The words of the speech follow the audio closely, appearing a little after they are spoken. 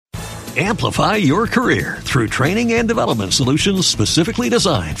Amplify your career through training and development solutions specifically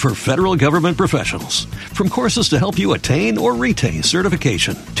designed for federal government professionals. From courses to help you attain or retain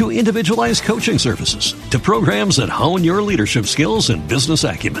certification, to individualized coaching services, to programs that hone your leadership skills and business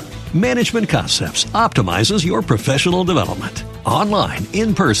acumen, Management Concepts optimizes your professional development. Online,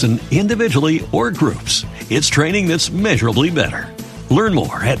 in person, individually, or groups, it's training that's measurably better. Learn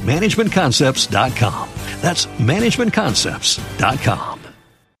more at managementconcepts.com. That's managementconcepts.com.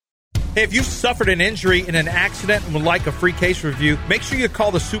 Hey, if you've suffered an injury in an accident and would like a free case review, make sure you call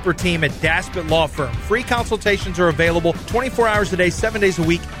the super team at Daspit Law Firm. Free consultations are available 24 hours a day, 7 days a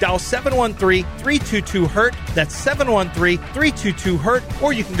week. Dial 713-322-HURT. That's 713-322-HURT.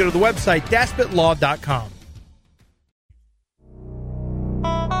 Or you can go to the website, daspitlaw.com.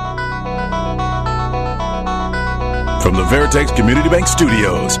 From the Veritex Community Bank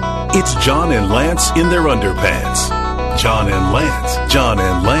Studios, it's John and Lance in their underpants. John and Lance, John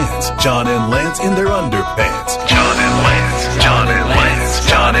and Lance, John and Lance in their underpants. John and Lance, John and Lance,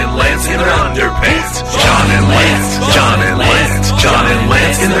 John and Lance in their underpants. John and Lance, John and Lance, John and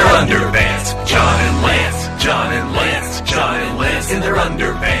Lance in their underpants. John and Lance, John and Lance, John and Lance in their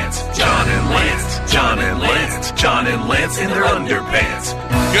underpants. John and Lance, John and Lance, John and Lance in their underpants.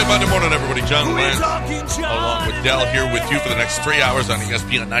 Good Monday morning, everybody. John Lance, along with Dell, here with you for the next 3 hours on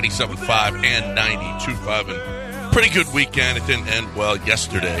ESPN 97.5 and 92.5. And pretty good weekend. It didn't end well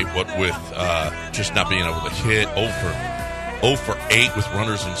yesterday, what with just not being able to hit. 0 for 8 with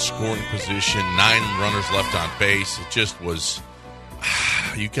runners in scoring position, 9 runners left on base. It just was,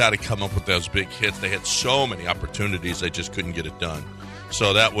 you got to come up with those big hits. They had so many opportunities, they just couldn't get it done.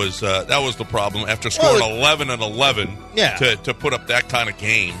 So that was the problem. After scoring 11 and 11, to put up that kind of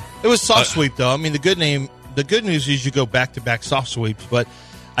game. It was soft sweep, though. I mean, the good news is you go back-to-back soft sweeps. But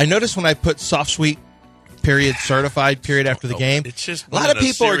I noticed when I put soft sweep, period, certified, period after the game, it's just a lot of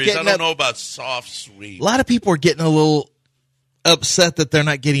people are getting. I don't know about soft sweep. A lot of people are getting a little upset that they're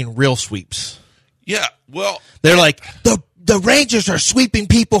not getting real sweeps. Yeah, well, they're like the Rangers are sweeping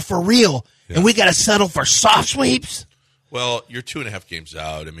people for real, and we got to settle for soft sweeps. Well, you're 2.5 games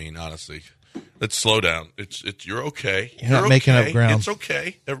out. I mean, honestly, let's slow down. It's you're okay. You're not making up ground. It's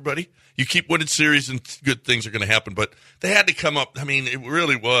okay, everybody. You keep winning series, and good things are going to happen. But they had to come up. I mean, it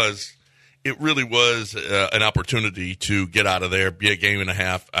really was an opportunity to get out of there, be a game and a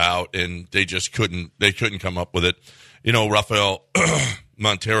half out, and they just couldn't. They couldn't come up with it. You know, Rafael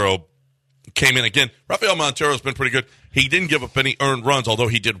Montero came in again. Rafael Montero's been pretty good. He didn't give up any earned runs, although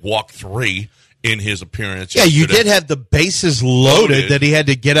he did walk 3 in his appearance. Yeah, you did have the bases loaded that he had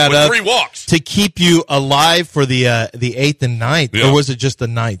to get out of 3 walks to keep you alive for the 8th and 9th, or was it just the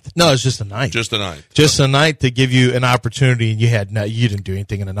 9th? No, it was just the 9th. Just the 9th. Just the 9th to give you an opportunity, and you didn't do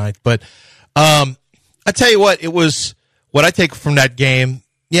anything in the 9th. But I tell you what, it was what I take from that game.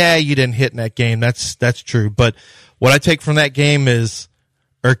 Yeah, you didn't hit in that game. That's true. But what I take from that game is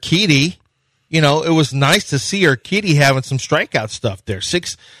Urquidy. You know, it was nice to see Urquidy having some strikeout stuff there.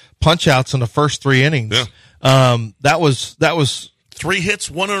 6 punch-outs in the first 3 innings. Yeah. That was 3 hits,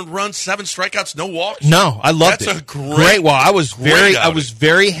 1 earned run, 7 strikeouts, no walks. No, I loved it. That's a great. Well, I was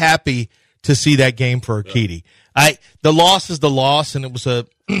very happy to see that game for Urquidy. Yeah. The loss is the loss, and it was a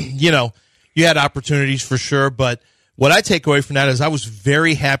you had opportunities for sure, but what I take away from that is I was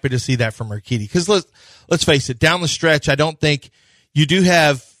very happy to see that from Urquidy, because let's face it, down the stretch, I don't think you do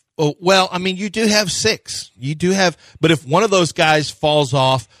have. Well, I mean, you do have 6. You do have, but if one of those guys falls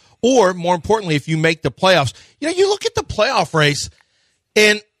off, or more importantly, if you make the playoffs, you look at the playoff race,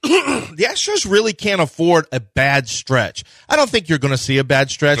 and the Astros really can't afford a bad stretch. I don't think you're going to see a bad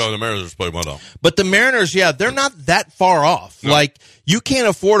stretch. No, the Mariners play well, though. But the Mariners, they're not that far off. No. Like, you can't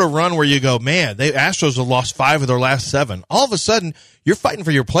afford a run where you go, man, the Astros have lost 5 of their last 7. All of a sudden, you're fighting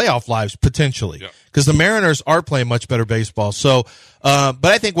for your playoff lives, potentially. Because the Mariners are playing much better baseball. So, but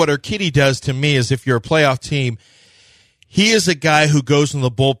I think what Urquidy does to me is, if you're a playoff team, he is a guy who goes in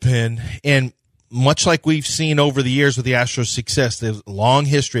the bullpen, and much like we've seen over the years with the Astros' success, there's a long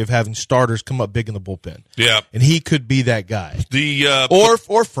history of having starters come up big in the bullpen. Yeah. And he could be that guy.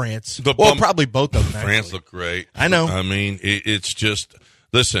 Or France. Probably both of them. France look great. I know. I mean, it's just,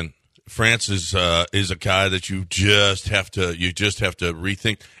 listen, France is a guy that you just have to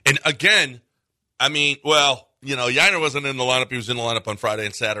rethink. And again, I mean, Yainer wasn't in the lineup. He was in the lineup on Friday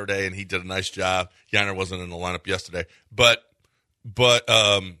and Saturday, and he did a nice job. Yainer wasn't in the lineup yesterday. But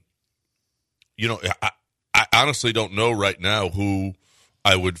I honestly don't know right now who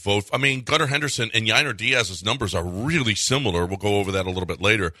I would vote for. I mean, Gunnar Henderson and Yainer Diaz's numbers are really similar. We'll go over that a little bit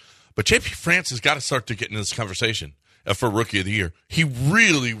later. But JP France has got to start to get into this conversation for Rookie of the Year. He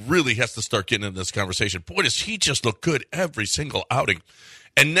really, really has to start getting into this conversation. Boy, does he just look good every single outing.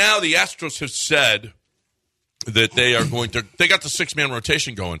 And now the Astros have said that they are going to – they got the six-man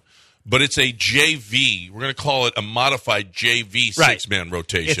rotation going, but it's a JV. We're going to call it a modified JV six-man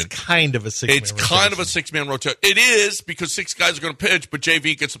rotation. It's kind of a six-man rotation. It's kind of a six-man rotation. It is because six guys are going to pitch, but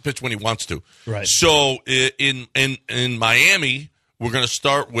JV gets to pitch when he wants to. Right. So in Miami, we're going to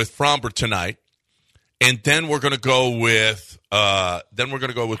start with Framber tonight, and then we're going to go with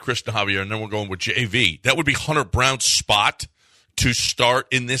Christian Javier, and then we're going with JV. That would be Hunter Brown's spot to start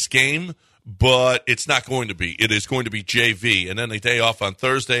in this game. But it's not going to be. It is going to be JV, and then a day off on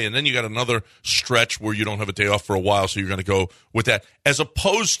Thursday, and then you got another stretch where you don't have a day off for a while, so you're going to go with that. As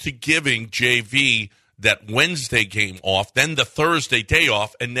opposed to giving JV that Wednesday game off, then the Thursday day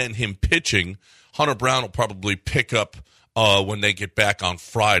off, and then him pitching, Hunter Brown will probably pick up when they get back on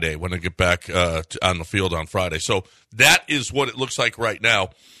Friday, when they get back on the field on Friday. So that is what it looks like right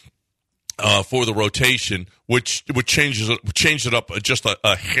now. For the rotation, which changed it up just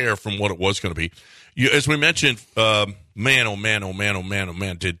a hair from what it was going to be. As we mentioned, man,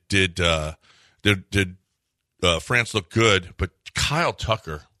 did France look good? But Kyle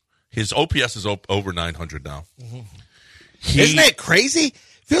Tucker, his OPS is over 900 now. Mm-hmm. Isn't that crazy?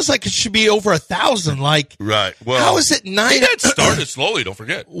 Feels like it should be over 1,000. Like, right? Well, how is it 9? He had started slowly. Don't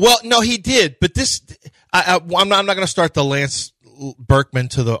forget. Well, no, he did. But this, I'm not going to start the Lance Berkman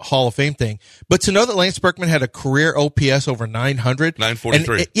to the Hall of Fame thing, but to know that Lance Berkman had a career OPS over 900,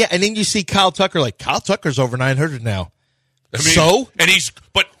 943, and then you see Kyle Tucker, like Kyle Tucker's over 900 now.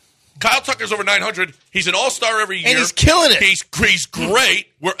 But Kyle Tucker's over 900. He's an all-star every year, and he's killing it. He's great.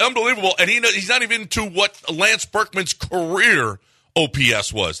 We're unbelievable, and he's not even to what Lance Berkman's career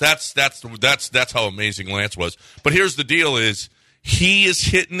OPS was. That's how amazing Lance was. But here's the deal: is he is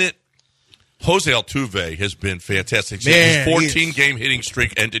hitting it. Jose Altuve has been fantastic. Man, his 14-game hitting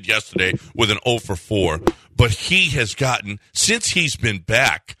streak ended yesterday with an 0 for 4. But he has gotten, since he's been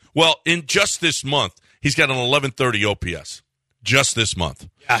back, well, in just this month, he's got an 1130 OPS. Just this month.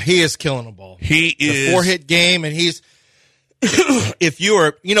 Yeah, he is killing the ball. He is. A 4-hit game, and he's, if you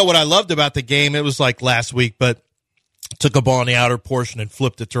were, you know what I loved about the game, it was like last week, but took a ball in the outer portion and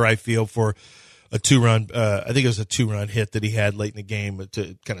flipped it to right field for a 2-run, I think it was a 2-run hit that he had late in the game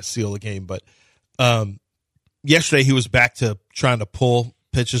to kind of seal the game. But yesterday he was back to trying to pull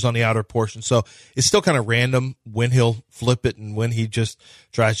pitches on the outer portion. So it's still kind of random when he'll flip it and when he just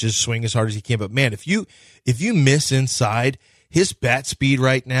tries to just swing as hard as he can. But man, if you miss inside, his bat speed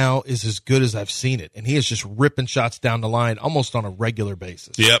right now is as good as I've seen it. And he is just ripping shots down the line almost on a regular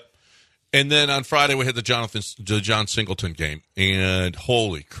basis. Yep. And then on Friday we had the John Singleton game, and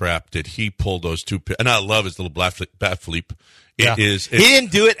holy crap, did he pull those two? And I love his little bat flip. He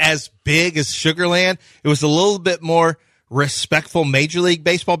didn't do it as big as Sugarland. It was a little bit more respectful Major League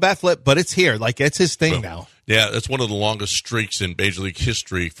Baseball bat flip, but it's here. Like, it's his thing now. Yeah, that's one of the longest streaks in Major League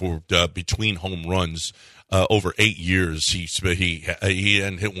history for between home runs. Over 8 years, he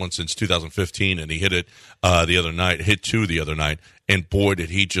hadn't hit one since 2015, and he hit it the other night. Hit 2 the other night, and boy, did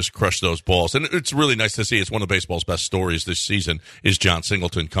he just crush those balls! And it's really nice to see. It's one of baseball's best stories this season is John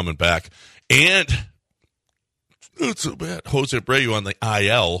Singleton coming back, and it's so bad. Jose Abreu on the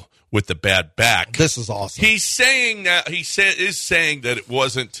IL with the bad back. This is awesome. He's saying that is saying that it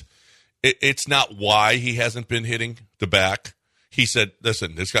wasn't. It's not why he hasn't been hitting the back. He said,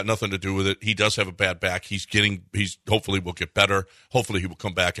 listen, it's got nothing to do with it. He does have a bad back. He's hopefully will get better. Hopefully he will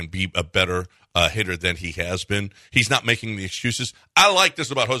come back and be a better hitter than he has been. He's not making the excuses. I like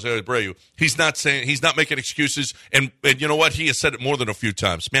this about Jose Abreu. He's not making excuses. And you know what? He has said it more than a few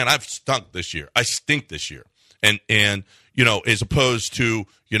times. Man, I've stunk this year. I stink this year. And you know, as opposed to,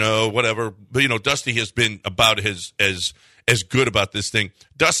 you know, whatever, but, you know, Dusty has been about as good about this thing.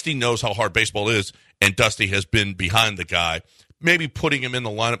 Dusty knows how hard baseball is, and Dusty has been behind the guy. Maybe putting him in the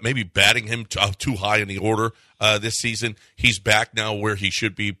lineup, maybe batting him too high in the order this season. He's back now where he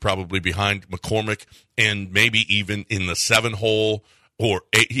should be, probably behind McCormick, and maybe even in the 7 hole or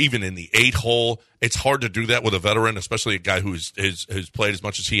even in the 8 hole. It's hard to do that with a veteran, especially a guy who's played as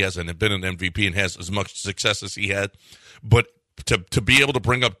much as he has and been an MVP and has as much success as he had. But to be able to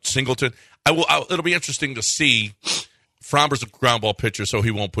bring up Singleton, it'll be interesting to see. Framber's a ground ball pitcher, so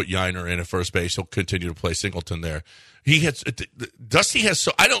he won't put Yiner in at first base. He'll continue to play Singleton there. Dusty has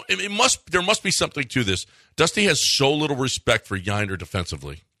so there must be something to this. Dusty has so little respect for Yiner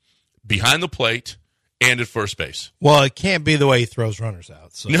defensively, behind the plate and at first base. Well, it can't be the way he throws runners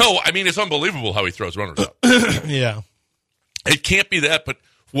out. So. No, I mean, it's unbelievable how he throws runners out. Yeah, it can't be that. But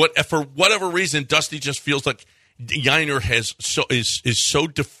for whatever reason, Dusty just feels like Yiner is so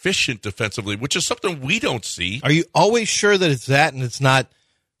deficient defensively, which is something we don't see. Are you always sure that it's that and it's not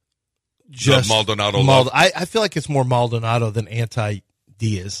just Maldonado? I feel like it's more Maldonado than anti-Dusty.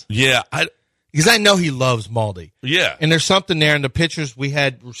 Diaz. Yeah, Because I know he loves Maldi. Yeah. And there's something there. And the pitchers we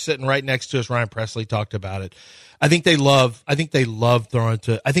had were sitting right next to us. Ryan Presley talked about it. I think they love throwing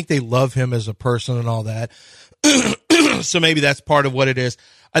to, I think they love him as a person and all that. So maybe that's part of what it is.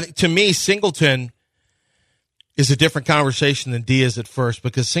 I think to me, Singleton is a different conversation than Diaz at first,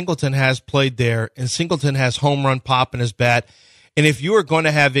 because Singleton has played there and Singleton has home run pop in his bat. And if you are going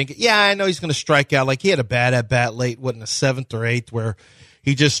to have, I know he's going to strike out. Like he had a bad at bat late, in the 7th or 8th, where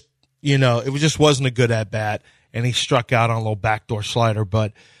he just, it just wasn't a good at bat, and he struck out on a little backdoor slider.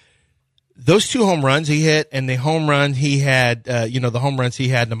 But those 2 home runs he hit, and the home run he had, the home runs he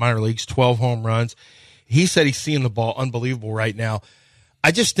had in the minor leagues, 12 home runs. He said he's seeing the ball unbelievable right now.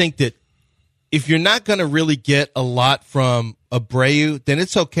 I just think that if you're not going to really get a lot from Abreu, then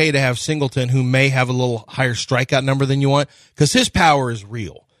it's okay to have Singleton, who may have a little higher strikeout number than you want, because his power is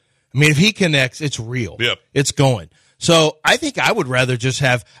real. I mean, if he connects, it's real. Yep. It's going. So I think I would rather just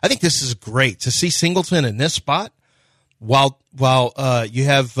have – I think this is great to see Singleton in this spot while you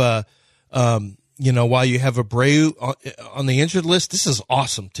have while you have Abreu on the injured list. This is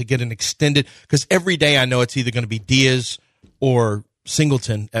awesome to get an extended – because every day I know it's either going to be Diaz or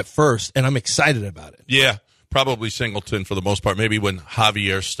Singleton at first, and I'm excited about it. Yeah, probably Singleton for the most part. Maybe when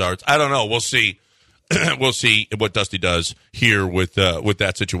Javier starts. I don't know. We'll see. We'll see what Dusty does here with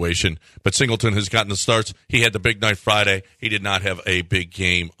that situation. But Singleton has gotten the starts. He had the big night Friday. He did not have a big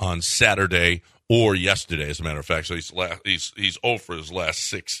game on Saturday or yesterday, as a matter of fact. So he's 0 for his last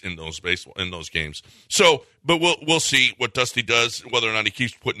 6 in those games. So, but we'll see what Dusty does, whether or not he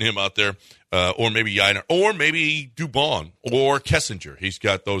keeps putting him out there, or maybe Yiner, or maybe Dubon or Kessinger. He's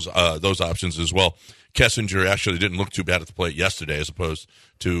got those options as well. Kessinger actually didn't look too bad at the plate yesterday, as opposed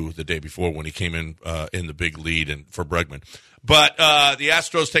to the day before when he came in the big lead and for Bregman. But the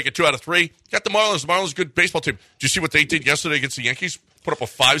Astros take a 2 out of 3. Got the Marlins. The Marlins are a good baseball team. Did you see what they did yesterday against the Yankees? Put up a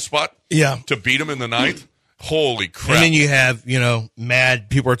 5 spot to beat them in the 9th. Holy crap. And then you have, mad,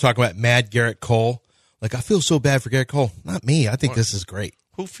 people are talking about mad Garrett Cole. Like, I feel so bad for Garrett Cole. Not me. I think this is great.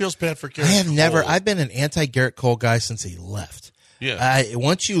 Who feels bad for Garrett Cole? I've been an anti-Garrett Cole guy since he left. Yeah.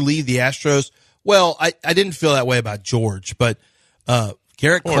 Once you leave the Astros, well, I didn't feel that way about George, but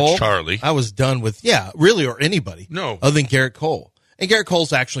Garrett Cole, Charlie. I was done with, really, or anybody. No. Other than Garrett Cole. And Garrett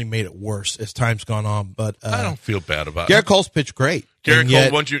Cole's actually made it worse as time's gone on. But I don't feel bad about it. Garrett Cole's pitched great. Garrett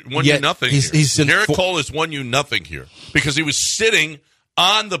Cole won you nothing here. Garrett Cole has won you nothing here because he was sitting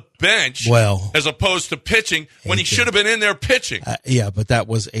on the bench as opposed to pitching when he should have been in there pitching. But that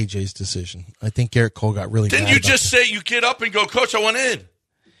was AJ's decision. I think Garrett Cole got really mad. Didn't you just say you get up and go, Coach, I want in?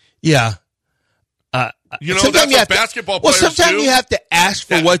 Yeah. That's what basketball players do. Well, sometimes you have to ask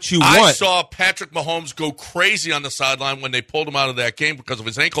for what you want. I saw Patrick Mahomes go crazy on the sideline when they pulled him out of that game because of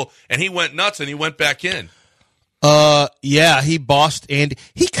his ankle, and he went nuts, and he went back in. He bossed Andy.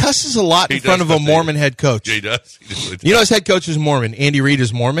 He cusses a lot in front of a Mormon head coach. Yeah, he does. His head coach is Mormon. Andy Reid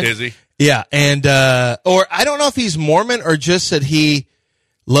is Mormon. Is he? Yeah, and or I don't know if he's Mormon or just that he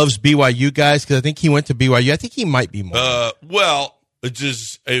loves BYU guys, because I think he went to BYU. I think he might be Mormon.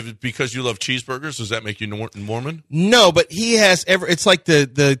 Because you love cheeseburgers, does that make you Mormon? No, but he has it's like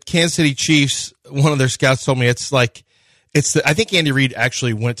the Kansas City Chiefs. One of their scouts told me I think Andy Reid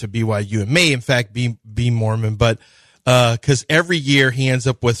actually went to BYU and may in fact be Mormon, but because every year he ends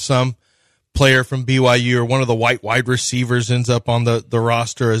up with some player from BYU or one of the white wide receivers ends up on the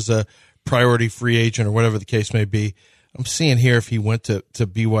roster as a priority free agent or whatever the case may be. I'm seeing here if he went to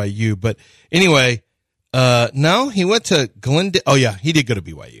BYU, but anyway. No, he went to Glendale. Oh yeah, he did go to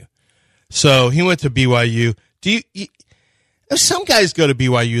BYU. So he went to BYU. Some guys go to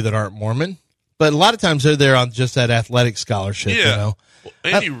BYU that aren't Mormon, but a lot of times they're there on just that athletic scholarship. Yeah. Well,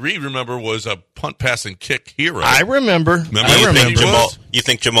 Andy Reid, remember, was a punt, pass, and kick hero. I remember. You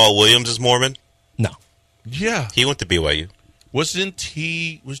think Jamal Williams is Mormon? No. Yeah, he went to BYU. Was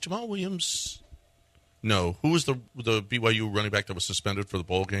Jamal Williams? No. Who was the BYU running back that was suspended for the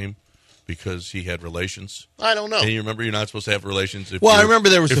bowl game? Because he had relations. I don't know. And you remember you're not supposed to have relations I remember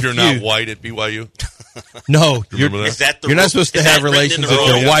there was if you're not white at BYU. No, you're not supposed to have relations if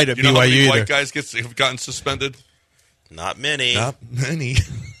you're white at BYU. How many either. White guys have gotten suspended? Not many.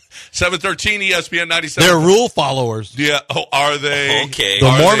 713 ESPN 97. They're rule followers. Yeah. Oh, are they? Okay. The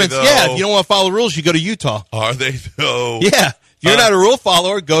Mormons. If you don't want to follow rules, you go to Utah. Are they though? Yeah. If you're not a rule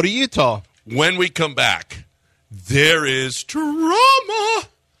follower, go to Utah. When we come back, there is drama.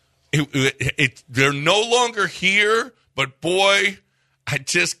 They're no longer here, but boy, I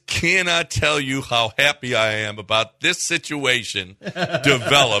just cannot tell you how happy I am about this situation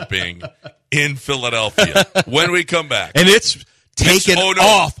developing in Philadelphia when we come back. And it's taken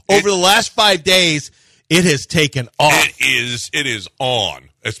off over the last 5 days. It has taken off. It is on,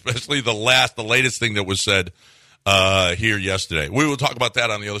 especially the latest thing that was said here yesterday. We will talk about that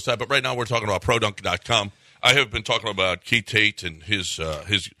on the other side, but right now we're talking about ProDunk.com. I have been talking about Keith Tate and his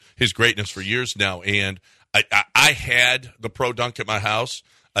greatness for years now, and I had the Pro Dunk at my house.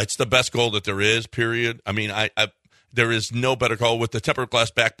 It's the best goal that there is, period. I mean, there is no better goal with the tempered glass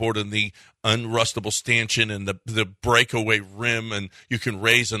backboard and the unrustable stanchion and the breakaway rim, and you can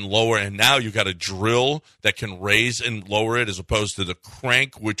raise and lower, and now you got a drill that can raise and lower it as opposed to the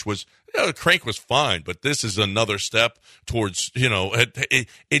crank, which was, the crank was fine, but this is another step towards,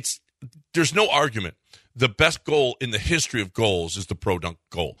 it's there's no argument. The best goal in the history of goals is the Pro Dunk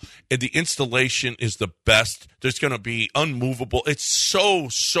goal. And the installation is the best. There's going to be unmovable. It's so,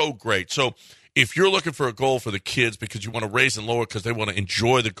 so great. So if you're looking for a goal for the kids because you want to raise and lower because they want to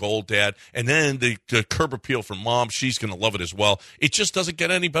enjoy the goal, Dad, and then the curb appeal from Mom, she's going to love it as well. It just doesn't get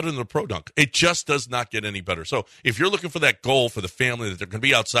any better than the Pro Dunk. It just does not get any better. So if you're looking for that goal for the family, that they're going to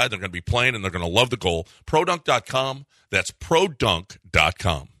be outside, they're going to be playing, and they're going to love the goal, ProDunk.com. That's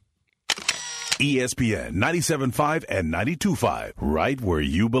ProDunk.com. ESPN 97.5 and 92.5, right where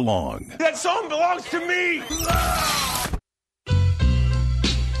you belong. That song belongs to me!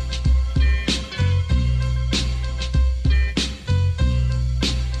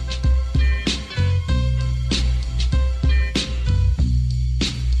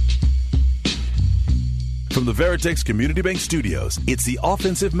 From the Veritex Community Bank Studios, it's the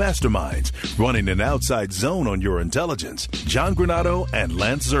offensive masterminds running an outside zone on your intelligence. John Granado and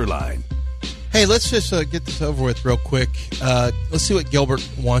Lance Zerline. Hey, let's just get this over with real quick. Let's see what Gilbert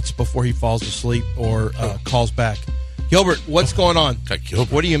wants before he falls asleep or calls back. Gilbert, what's going on?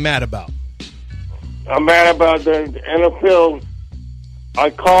 What are you mad about? I'm mad about the NFL. I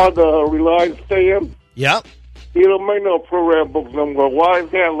called the Reliance Stadium. Yep. He don't make no program books no more. Why is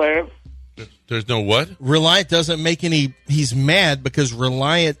that, Lance? There's no what? Reliant doesn't make any. He's mad because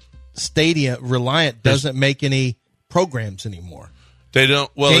Reliant doesn't make any programs anymore. They don't.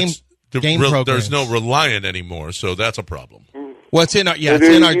 Well, game programs. There's no Reliant anymore, so that's a problem. Well, it's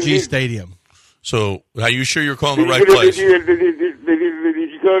NRG Stadium. So, are you sure you're calling the right place? Did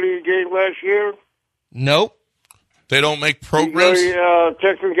you go to your game last year? Nope. They don't make programs? Did you go to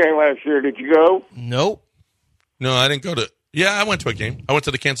your Texans game last year? Did you go? Nope. No, I didn't go to. Yeah, I went to a game. I went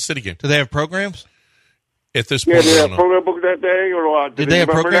to the Kansas City game. Do they have programs? At this point, did they have program book that day or what? Did they have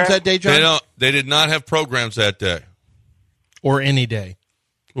programs that day, John? They did not have programs that day. Or any day.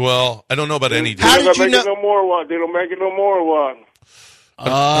 Well, I don't know about any day. How did you know? No more what? They don't make it no more what?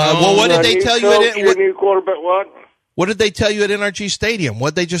 Well, what did they tell you at new quarterback? What? What did they tell you at NRG Stadium?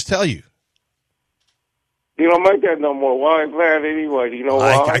 What did they just tell you? You don't make that no more. Why is that anyway? Do you know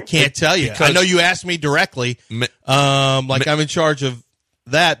why? I can't tell you. I know you asked me directly, I'm in charge of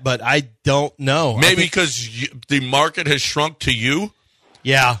that, but I don't know. Maybe because the market has shrunk to you?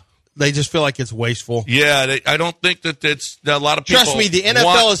 Yeah. They just feel like it's wasteful. Yeah, I don't think that a lot of people. Trust me, the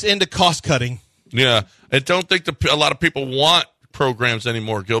NFL is into cost cutting. Yeah, I don't think a lot of people want programs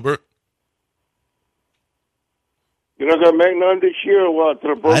anymore, Gilbert. You're not going to make none this year or what?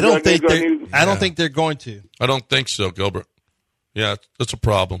 I don't think they're going to. I don't think so, Gilbert. Yeah, that's a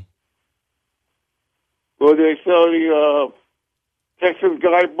problem. Will they sell the Texas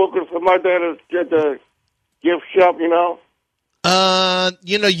guidebook or something like that at the gift shop, you know?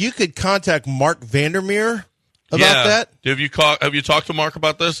 You could contact Mark Vandermeer about that. Have you talked to Mark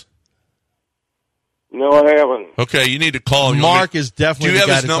about this? No, I haven't. Okay, you need to call him. Mark is definitely. Do you the have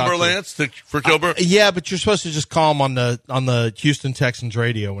guy his to number, talk to. Lance, for Gilbert? Yeah, but you're supposed to just call him on the Houston Texans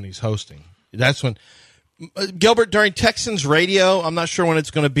radio when he's hosting. That's when Gilbert during Texans radio. I'm not sure when it's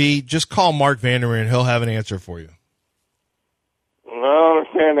going to be. Just call Mark Vandermeer and he'll have an answer for you. I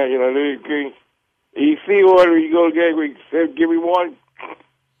understand that. You see what you go to game. Give me one.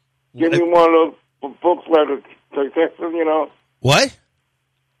 Give me one of those books like the Texans. What?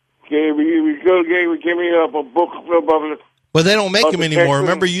 We go to game. Give me a book of it. But they don't make them anymore. Texans.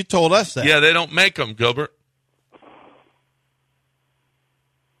 Remember, you told us that. Yeah, they don't make them, Gilbert.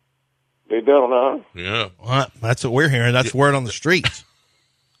 They don't, huh? Yeah. Well, that's what we're hearing. That's word on the streets.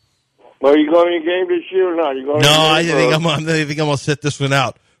 Well, you going to your game this year or not? I think I'm going to sit this one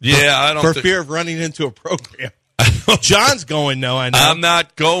out. Yeah, I don't. For fear of running into a program. John's going. No, I know. I'm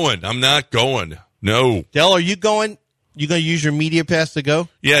not going. No. Dell, are you going? You going to use your media pass to go?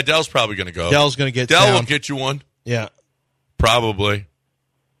 Yeah, Dell's probably going to go. Dell's going to get. Dell will get you one. Yeah. Probably.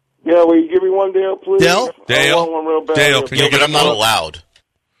 Yeah, will you give me one, Dale, please? Dale, I want one real bad. Dale, can you get I'm not allowed.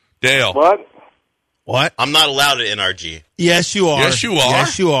 Dale. What? I'm not allowed at NRG. Yes, you are. Yes, you are.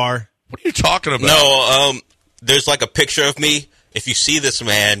 Yes, you are. What are you talking about? No, there's like a picture of me. If you see this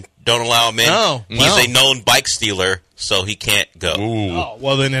man, Don't allow him in. Oh, He's well. a known bike stealer, so he can't go. Ooh. Oh,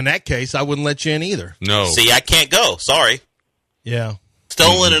 well, then in that case, I wouldn't let you in either. No. See, I can't go. Sorry. Yeah.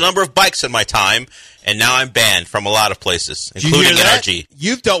 Stolen a number of bikes in my time, and now I'm banned from a lot of places, Did you including hear that? NRG.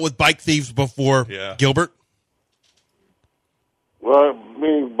 You've dealt with bike thieves before, Yeah. Gilbert. Well, I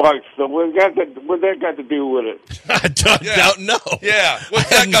mean, bikes. So what that got to do with it? I don't know. Yeah. What's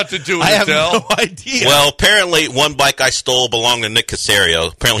that got to do with I it, have Del? no idea. Well, apparently one bike I stole belonged to Nick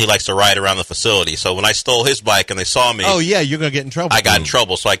Casario. Apparently he likes to ride around the facility. So when I stole his bike and they saw me, oh, yeah, you're going to get in trouble. I got in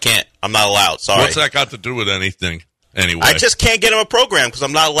trouble, so I can't. I'm not allowed. Sorry. What's that got to do with anything? Anyway. I just can't get him a program because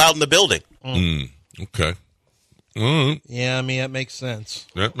I'm not allowed in the building. Okay. Mm, Yeah, I mean, that makes sense.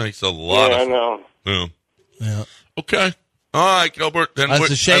 that makes a lot I of know. yeah. Yeah. Okay. All right, Gilbert. Then That's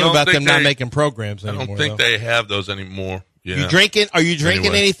a shame about them not making programs I anymore. don't think though. they have those anymore. Yeah. You drinking? Are you drinking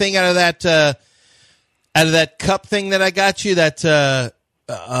Anyway. anything out of that cup thing that I got you? That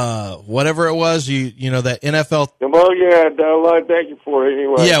whatever it was, you know that NFL. Well, yeah, I'll thank you for it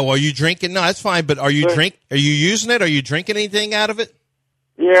anyway. Yeah, well, are you drinking? No, that's fine. But are you Are you using it? Are you drinking anything out of it?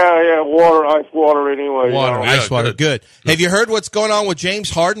 Yeah, water, ice water anyway. Water, You know. ice water, good. Have you heard what's going on with James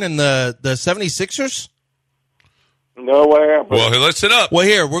Harden and the 76ers? No, what happened? Well, hey, listen up. Well,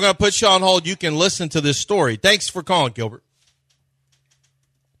 here, we're going to put you on hold. You can listen to this story. Thanks for calling, Gilbert.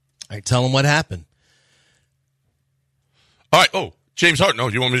 All right, tell them what happened. All right. Oh, James Harden. No,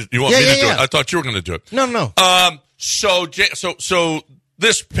 you want me to do it? I thought you were going to do it. No. So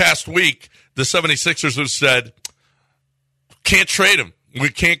this past week, the 76ers have said, can't trade him. We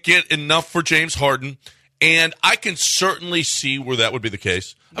can't get enough for James Harden. And I can certainly see where that would be the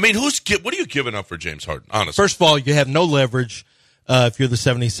case. I mean, what are you giving up for James Harden, honestly? First of all, you have no leverage if you're the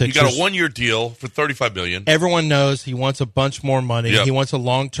 76ers. You got a one-year deal for $35 million. Everyone knows he wants a bunch more money. Yep. He wants a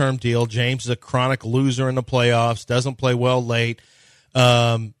long-term deal. James is a chronic loser in the playoffs, doesn't play well late,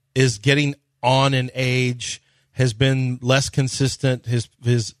 is getting on in age, has been less consistent.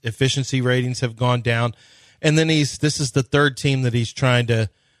 His efficiency ratings have gone down. And then this is the third team that he's trying to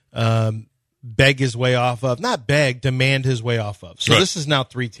beg his way off of. Not beg, demand his way off of. So This is now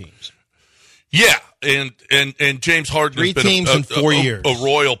three teams. Yeah, and James Harden Three has been teams in 4 years. A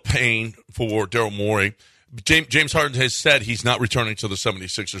royal pain for Daryl Morey. James Harden has said he's not returning to the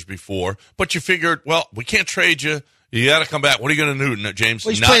 76ers before, but you figured, well, we can't trade you. You got to come back. What are you going to do, James?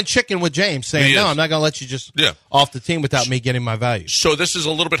 Well, he's playing chicken with James, saying, no, I'm not going to let you just off the team without me getting my value. So this is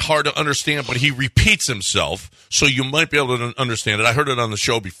a little bit hard to understand, but he repeats himself, so you might be able to understand it. I heard it on the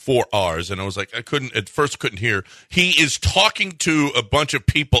show before ours, and I was like, I couldn't hear. He is talking to a bunch of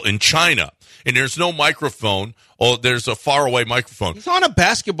people in China, and there's no microphone. Oh, there's a faraway microphone. He's on a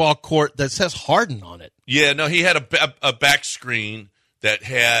basketball court that says Harden on it. Yeah, no, he had a back screen that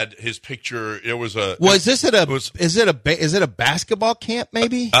had his picture. It was a. Was this is it a basketball camp?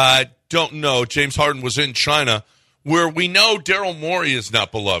 Maybe I don't know. James Harden was in China, where we know Daryl Morey is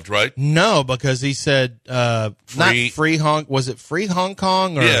not beloved, right? No, because he said not free Hong. Was it free Hong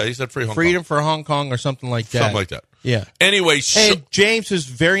Kong? Or yeah, he said free Hong freedom Kong. for Hong Kong or something like that. Something like that. Yeah. Anyway, and James is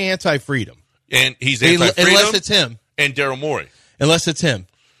very anti-freedom, and he's anti-freedom unless it's him. And Daryl Morey, unless it's him.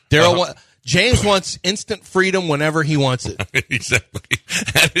 James wants instant freedom whenever he wants it. Exactly.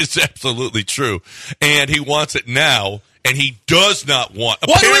 That is absolutely true. And he wants it now, and he does not want...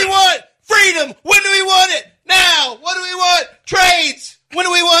 What do we want? Freedom! When do we want it? Now! What do we want? Trades! When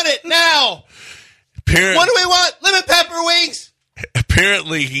do we want it? Now! What do we want? Lemon pepper wings!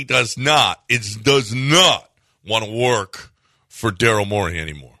 Apparently he does not want to work for Daryl Morey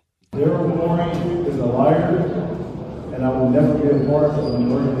anymore. Daryl Morey is a liar. And I will never be a part of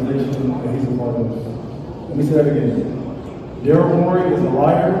an organization that he's a part of. Let me say that again. Daryl Morey is a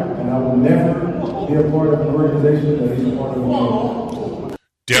liar, and I will never be a part of an organization that he's a part of.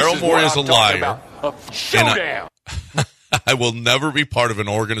 Daryl Morey is a liar. Showdown. I will never be part of an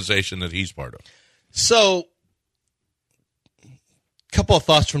organization that he's part of. So, a couple of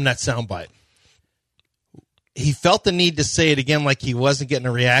thoughts from that soundbite. He felt the need to say it again like he wasn't getting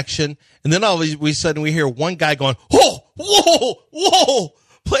a reaction. And then all of a sudden we hear one guy going, whoa, whoa, whoa,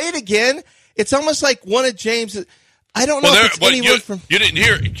 play it again. It's almost like one of James. I don't know if it's anyone from. You didn't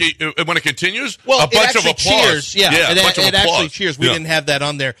hear it when it continues? Well, a bunch of applause. Cheers. Yeah, a bunch of it applause. actually cheers. We didn't have that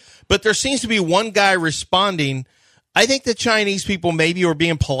on there. But there seems to be one guy responding. I think the Chinese people maybe were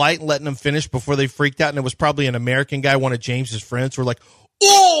being polite and letting them finish before they freaked out. And it was probably an American guy, one of James's friends, who were like,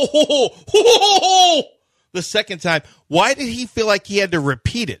 oh, the second time. Why did he feel like he had to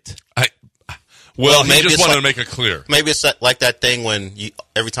repeat it? Well, he just wanted to make it clear. Maybe it's like that thing when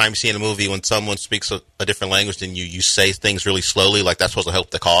every time you see in a movie when someone speaks a different language, then you say things really slowly, like that's supposed to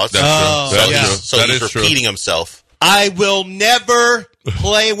help the cause. That's true. So he's repeating himself. I will never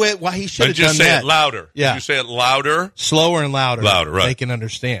play with. Well, he should have done just say that. it louder. Yeah. You say it louder, slower and louder. Louder, right? They can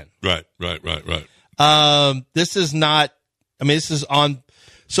understand. Right. This is not. I mean, this is on.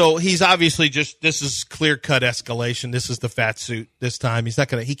 So he's obviously this is clear cut escalation. This is the fat suit this time.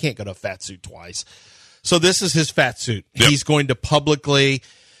 He can't go to a fat suit twice. So this is his fat suit. Yep. He's going to publicly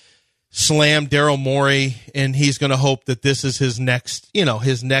slam Daryl Morey, and he's going to hope that this is his next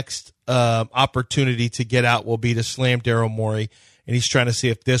opportunity to get out will be to slam Daryl Morey, and he's trying to see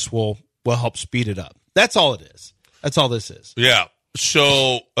if this will help speed it up. That's all it is. That's all this is. Yeah.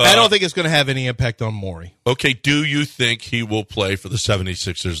 So I don't think it's going to have any impact on Morey. Okay, do you think he will play for the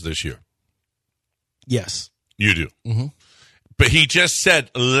 76ers this year? Yes. You do. Mm-hmm. But he just said,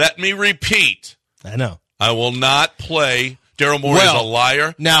 let me repeat. I know. I will not play. Daryl Morey is a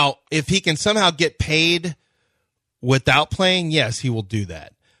liar. Now, if he can somehow get paid without playing, yes, he will do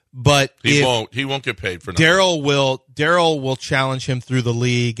that. But he won't get paid for nothing. Daryl will challenge him through the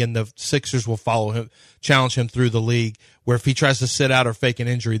league, and the Sixers will challenge him through the league, where if he tries to sit out or fake an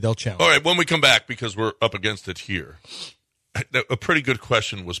injury, they'll challenge him. All right, when we come back, because we're up against it here, a pretty good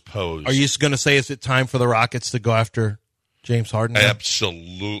question was posed. Are you going to say, is it time for the Rockets to go after James Harden?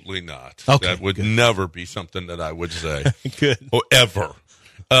 Absolutely not. Okay, that would never be something that I would say. Good. Or ever.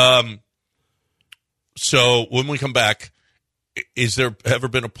 So when we come back, is there ever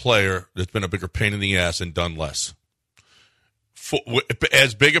been a player that's been a bigger pain in the ass and done less?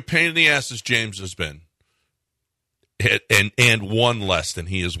 As big a pain in the ass as James has been, and one less than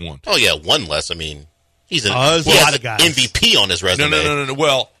he has won. Oh, yeah, one less. I mean, he has lot of guys. MVP on his resume. No.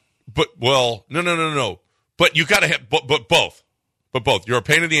 No. But you got to have both. But both. You're a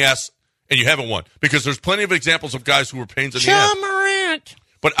pain in the ass, and you haven't won. Because there's plenty of examples of guys who were pains in the ass. Morant.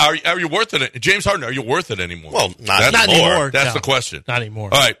 But are you worth it? James Harden, are you worth it anymore? Well, not anymore. That's the question. Not anymore.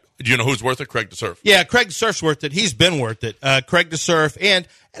 All right. Do you know who's worth it? Craig DeSurf. Yeah, Craig DeSurf's worth it. He's been worth it. Craig DeSurf. And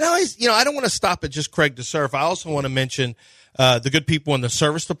I always, I don't want to stop at just Craig DeSurf. I also want to mention the good people in the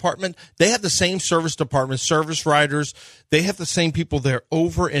service department. They have the same service department, service writers. They have the same people there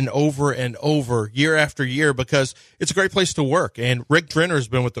over and over and over, year after year, because it's a great place to work. And Rick Drenner has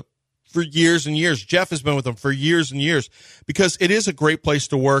been with them for years and years. Jeff has been with them for years and years, because it is a great place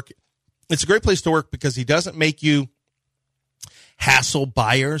to work. It's a great place to work because he doesn't make you hassle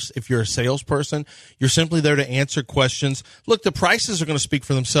buyers. If you're a salesperson, you're simply there to answer questions. Look, the prices are going to speak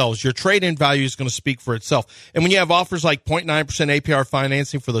for themselves. Your trade-in value is going to speak for itself. And when you have offers like 0.9% APR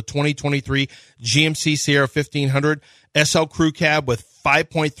financing for the 2023 GMC Sierra 1500 SL Crew Cab with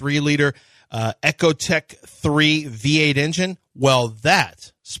 5.3-liter EcoTech 3 V8 engine, well,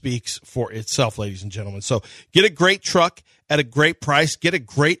 that speaks for itself, ladies and gentlemen. So get a great truck at a great price. Get a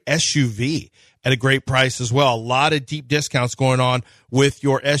great SUV at a great price as well. A lot of deep discounts going on with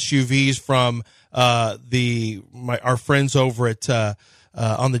your SUVs from our friends over at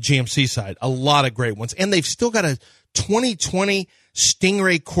on the GMC side. A lot of great ones. And they've still got a 2020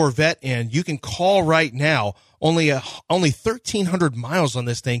 Stingray Corvette in. You can call right now. Only 1,300 miles on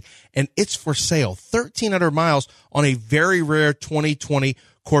this thing, and it's for sale. 1,300 miles on a very rare 2020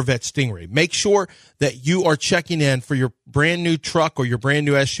 Corvette Stingray. Make sure that you are checking in for your brand new truck or your brand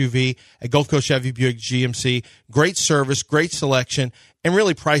new SUV at Gulf Coast Chevy Buick GMC. Great service, great selection, and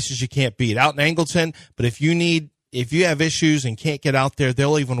really prices you can't beat. Out in Angleton, but if you have issues and can't get out there,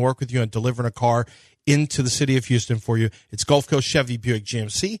 they'll even work with you on delivering a car into the city of Houston for you. It's Gulf Coast Chevy Buick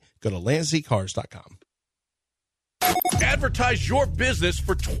GMC. Go to landzcars.com. Advertise your business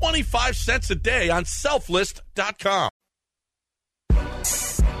for 25 cents a day on selflist.com.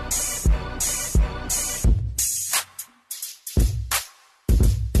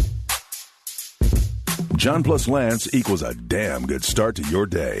 John plus Lance equals a damn good start to your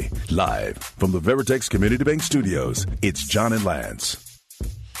day. Live from the Veritex Community Bank Studios, it's John and Lance.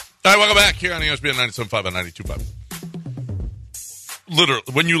 All right, welcome back here on ESPN 97.5 and 92.5. Literally,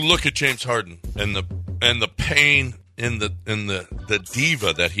 when you look at James Harden and the pain in the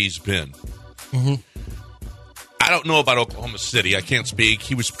diva that he's been, mm-hmm. I don't know about Oklahoma City. I can't speak.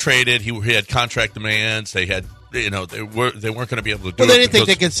 He was traded. He had contract demands. They had, they weren't going to be able to do it. Well, they didn't think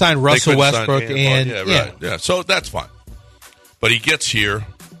they could sign Russell Westbrook Yeah, so that's fine. But he gets here.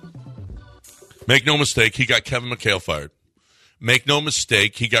 Make no mistake, he got Kevin McHale fired. Make no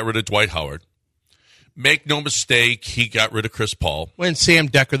mistake, he got rid of Dwight Howard. Make no mistake, he got rid of Chris Paul. And Sam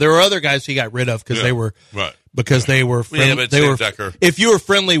Decker. There were other guys he got rid of because they were right. Because they were friendly. Sam Decker. If you were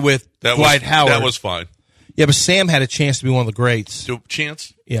friendly with Dwight Howard, that was fine. Yeah, but Sam had a chance to be one of the greats.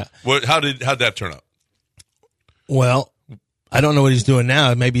 Chance? Yeah. How'd that turn out? Well, I don't know what he's doing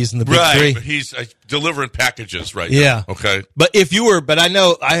now. Maybe he's in the big three. But he's delivering packages right now. Okay. But I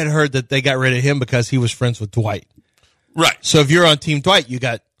know I had heard that they got rid of him because he was friends with Dwight. Right. So if you're on Team Dwight, you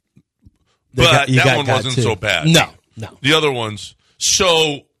got. That one wasn't so bad. No. The other ones.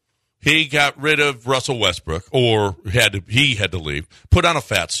 So he got rid of Russell Westbrook, or he had to leave. Put on a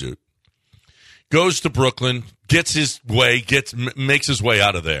fat suit. Goes to Brooklyn, gets his way, makes his way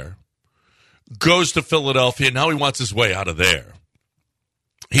out of there. Goes to Philadelphia. Now he wants his way out of there.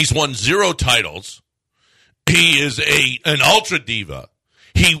 He's won 0 titles. He is an ultra diva.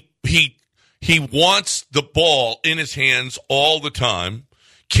 He wants the ball in his hands all the time.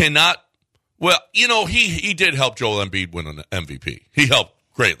 Cannot. Well, he did help Joel Embiid win an MVP. He helped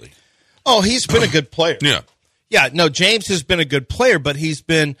greatly. Oh, he's been a good player. Yeah. Yeah, no, James has been a good player, but it's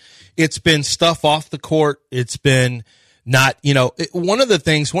been stuff off the court. It's been not, one of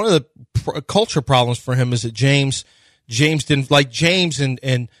the culture problems for him is that James didn't, like James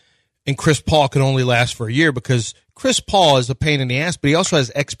and Chris Paul could only last for a year because Chris Paul is a pain in the ass, but he also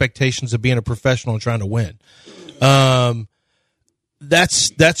has expectations of being a professional and trying to win.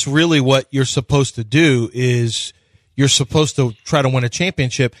 That's really what you're supposed to do is you're supposed to try to win a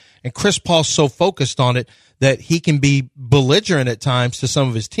championship. And Chris Paul's so focused on it that he can be belligerent at times to some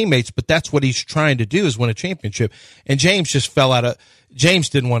of his teammates, but that's what he's trying to do is win a championship. And James just James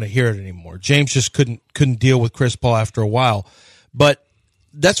didn't want to hear it anymore. James just couldn't deal with Chris Paul after a while. But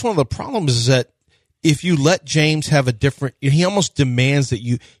that's one of the problems is that if you let James have he almost demands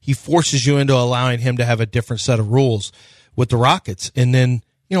that he forces you into allowing him to have a different set of rules with the Rockets. And then,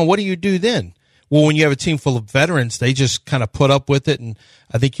 what do you do then? Well, when you have a team full of veterans, they just kind of put up with it. And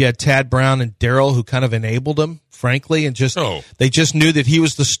I think you had Tad Brown and Darryl who kind of enabled him, frankly, and they just knew that he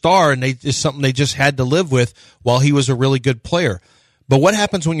was the star and it's something they just had to live with while he was a really good player. But what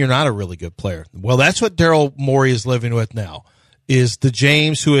happens when you're not a really good player? Well, that's what Daryl Morey is living with now, is the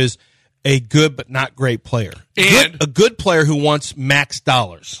James who is a good but not great player. And a good player who wants max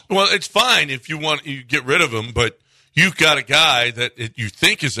dollars. Well, it's fine if you get rid of him, but you've got a guy that you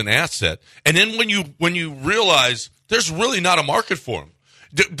think is an asset, and then when you realize there's really not a market for him.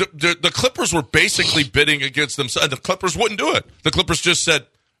 The Clippers were basically bidding against themselves. The Clippers wouldn't do it. The Clippers just said,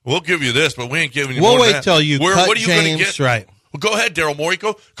 "We'll give you this, but we ain't giving you more than that." We'll wait till you cut what are you going to James, get? right? Well, go ahead, Daryl Morey.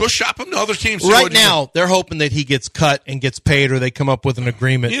 Go shop him to other teams. Right now, they're hoping that he gets cut and gets paid, or they come up with an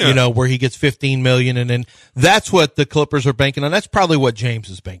agreement, where he gets $15 million, and then that's what the Clippers are banking on. That's probably what James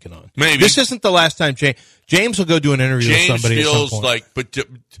is banking on. Maybe this isn't the last time James will go do an interview with somebody. James feels at some point. but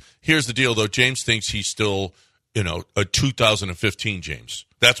here's the deal, though. James thinks he's still, a 2015 James.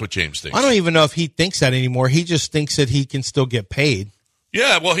 That's what James thinks. I don't even know if he thinks that anymore. He just thinks that he can still get paid.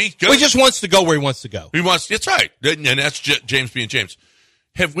 Yeah, well, he just wants to go where he wants to go. That's right, and that's James being James.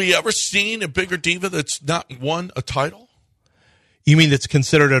 Have we ever seen a bigger diva that's not won a title? You mean that's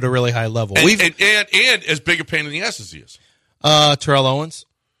considered at a really high level? And as big a pain in the ass as he is. Terrell Owens?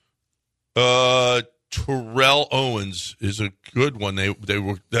 Terrell Owens is a good one. They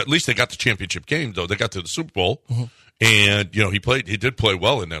were, at least they got the championship game, though. They got to the Super Bowl. Mm-hmm. And, he did play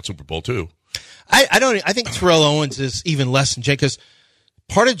well in that Super Bowl, too. I think Terrell Owens is even less than James, because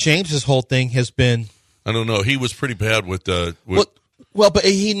part of James's whole thing has been, I don't know. He was pretty bad with but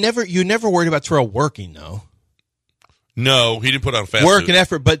you never worried about Terrell working, though. No, he didn't put on a fat work suit. and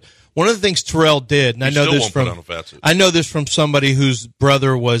effort. But one of the things Terrell did, and I know this from somebody whose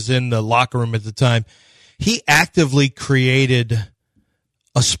brother was in the locker room at the time, he actively created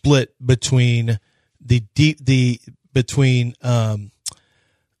a split between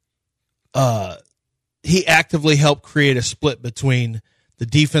he actively helped create a split between the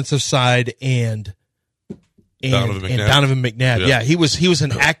defensive side and Donovan McNabb. Yeah, he was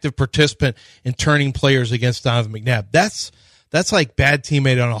an active participant in turning players against Donovan McNabb. That's like bad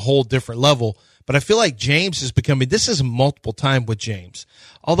teammate on a whole different level. But I feel like James is becoming, this is a multiple time with James.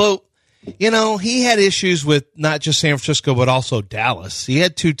 Although, he had issues with not just San Francisco, but also Dallas. He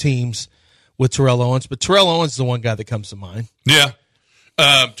had 2 teams with Terrell Owens, but Terrell Owens is the one guy that comes to mind. Yeah.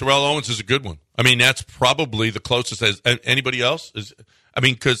 Terrell Owens is a good one. I mean, that's probably the closest as anybody else is. I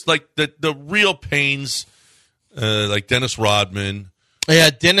mean, because like the real pains, like Dennis Rodman. Yeah,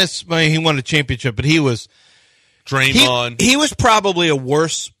 Dennis, he won a championship, but he was Draymond. He was probably a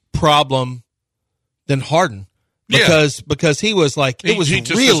worse problem than Harden because he was like he just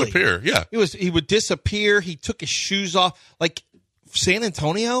disappear. Yeah, he would disappear. He took his shoes off. Like San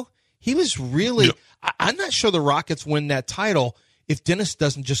Antonio, he was really. Yeah. I'm not sure the Rockets win that title if Dennis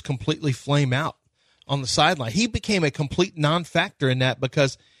doesn't just completely flame out on the sideline. He became a complete non-factor in that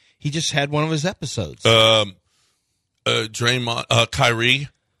because he just had one of his episodes. Draymond, Kyrie.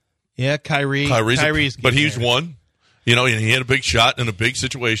 Yeah, Kyrie's but he's won. And he had a big shot in a big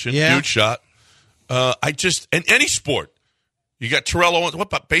situation. Yeah. Huge shot. In any sport, you got Terrell Owens. What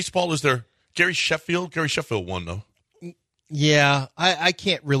about baseball? Is there Gary Sheffield? Gary Sheffield won, though. Yeah, I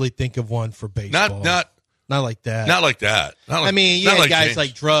can't really think of one for baseball. Not like that. Not like that. I mean, you had guys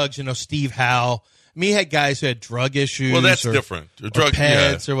like drugs, Steve Howe. I mean, you had guys who had drug issues. Well, that's different. Drug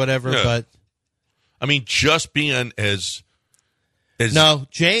pets or whatever. Yeah. But I mean, just being as no,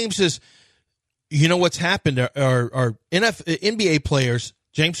 James is. You know what's happened? Our NBA players.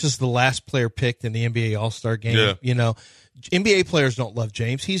 James is the last player picked in the NBA All-Star game. Yeah. NBA players don't love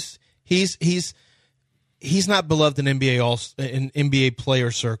James. He's not beloved in NBA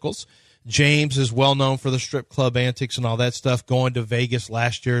player circles. James is well known for the strip club antics and all that stuff. Going to Vegas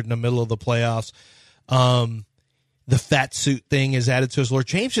last year in the middle of the playoffs, the fat suit thing is added to his lore.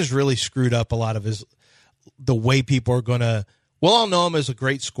 James has really screwed up a lot of the way people are going to. Well, I'll know him as a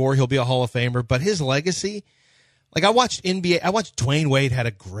great scorer. He'll be a Hall of Famer, but his legacy. Like I watched Dwayne Wade had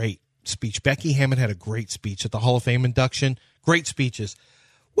a great speech. Becky Hammond had a great speech at the Hall of Fame induction. Great speeches.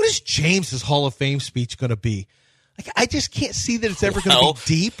 What is James's Hall of Fame speech going to be? Like I just can't see that it's ever going to be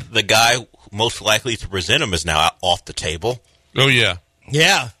deep. The guy most likely to present him is now off the table. Oh yeah,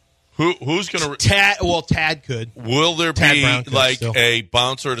 yeah. Who's going to Tad? Well, Tad could. Will there be like a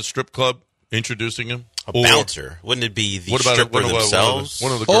bouncer at a strip club introducing him? A bouncer? Wouldn't it be the stripper themselves?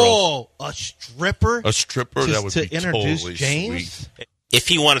 One of the girls. Oh, a stripper? A stripper that would be introduce totally James? Sweet. If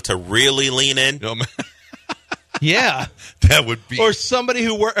he wanted to really lean in. Yeah, that would be. Or somebody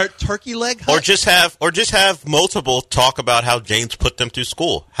who wear a turkey leg hut? Or just have multiple talk about how James put them through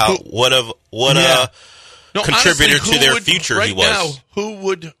school. What a contributor honestly, to their future right he was.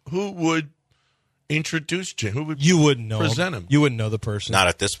 Now, who would introduce James? Who would you wouldn't know present him? You wouldn't know the person. Not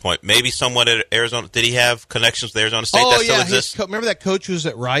at this point. Maybe someone at Arizona. Did he have connections with Arizona State? That still exists? Remember that coach who was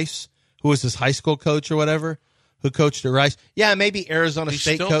at Rice, who was his high school coach or whatever, who coached at Rice? Yeah, maybe Arizona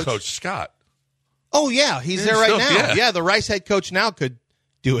State coach. Coach Scott. Oh, yeah, he's there right now. Yeah, the Rice head coach now could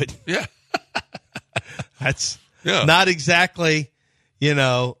do it. Yeah. That's not exactly,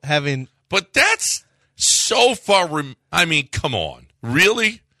 having. But that's so far. I mean, come on.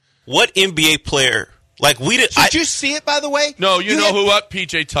 Really? What NBA player? Like, we did. Did you see it, by the way? No, you know who? What?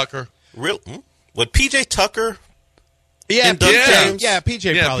 PJ Tucker. Real? Would PJ Tucker? Yeah, PJ. Yeah,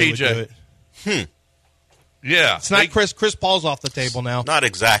 PJ probably would do it. Yeah. It's not Chris. Chris Paul's off the table now. Not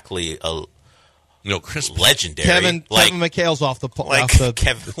exactly a. Chris legendary. Kevin McHale's off the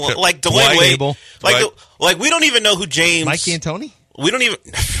Kevin, like Dwayne Wade. Like we don't even know who James. Mike D'Antoni. We don't even.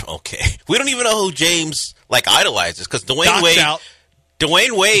 Okay, we don't even know who James idolizes because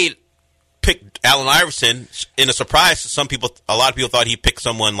Dwayne Wade picked Allen Iverson in a surprise to some people. A lot of people thought he picked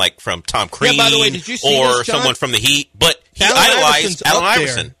someone like from Tom Crean by the way, did you see or someone from the Heat, but he idolized Allen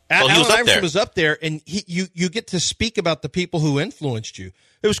Iverson. So he was up there. Was up there, and you get to speak about the people who influenced you.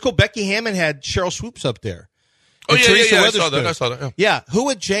 It was cool. Becky Hammond had Cheryl Swoops up there. Oh yeah. I saw that. Yeah. Who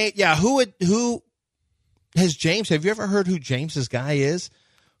has James? Have you ever heard who James's guy is?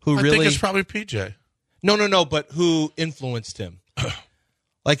 I think it's probably PJ. No. But who influenced him?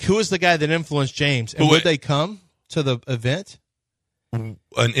 Like, who is the guy that influenced James? And would they come to the event? An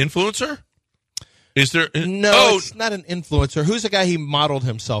influencer? Is there? No, it's not an influencer. Who's the guy he modeled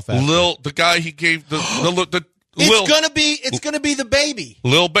himself after? The guy he gave the It's gonna be the baby.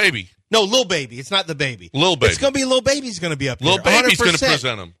 Lil Baby. No, Lil Baby. It's not the baby. Lil Baby. It's gonna be Lil Baby's gonna be up there. Lil Baby's 100%. gonna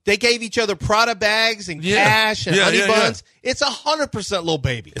present him. They gave each other Prada bags and cash and honey buns. Yeah. It's 100% Lil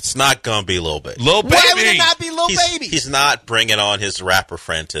Baby. It's not gonna be Lil Baby. Lil Baby. Why would it not be Lil Baby? He's not bringing on his rapper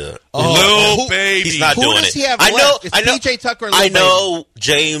friend to. Lil Baby. He's not doing does it. He have I know. It's PJ Tucker and Lil Baby. I know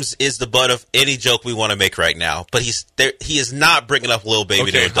James is the butt of any joke we want to make right now, but he is not bringing up Lil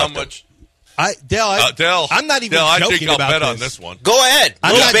Baby to induct him. Dale, I'm not even joking I think I'll about bet this. on this one. Go ahead.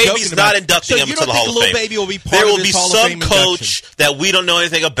 Lil Baby's not inducting him into the Hall of Fame. So you don't think Lil Baby will be part of this Hall of Fame induction? There will be some coach that we don't know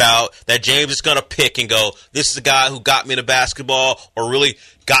anything about that James is going to pick and go, this is the guy who got me into basketball or really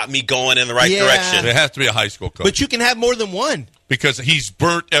got me going in the right direction. It has to be a high school coach. But you can have more than one. Because he's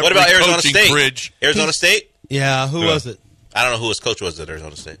burnt every What about Arizona coaching State? bridge. Arizona State? Yeah, who was it? I don't know who his coach was at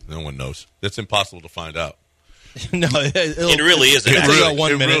Arizona State. No one knows. It's impossible to find out. No, it really is. It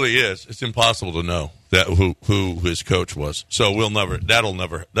really is. It's impossible to know that who his coach was. So we'll never know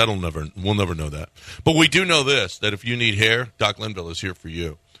that. But we do know this, that if you need hair, Doc Linville is here for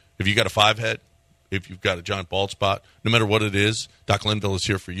you. If you got a 5-head, if you've got a giant bald spot, no matter what it is, Doc Linville is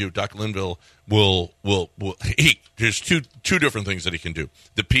here for you. Doc Linville will there's two different things that he can do.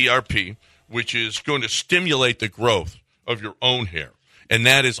 The PRP, which is going to stimulate the growth of your own hair. And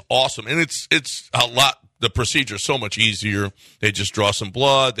that is awesome. And it's a lot. The procedure is so much easier. They just draw some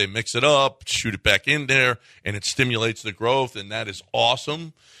blood, they mix it up, shoot it back in there, and it stimulates the growth, and that is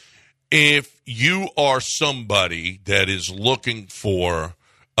awesome. If you are somebody that is looking for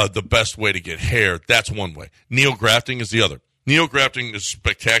the best way to get hair. That's one way. Neografting is the other. Neografting is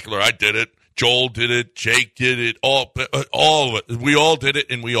spectacular. I did it. Joel did it. Jake did it. All of it. We all did it,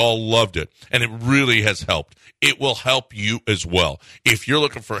 and we all loved it. And it really has helped. It will help you as well. If you're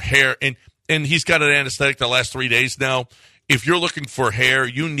looking for hair, and he's got an anesthetic the last 3 days now. If you're looking for hair,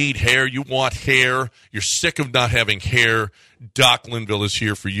 you need hair, you want hair, you're sick of not having hair, Doc Linville is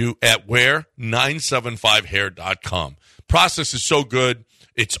here for you at where? 975hair.com. Process is so good.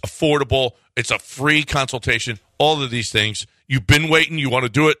 It's affordable. It's a free consultation. All of these things. You've been waiting. You want to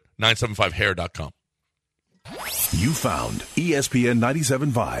do it? 975hair.com. You found ESPN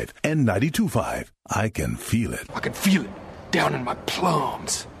 97.5 and 92.5. I can feel it. I can feel it down in my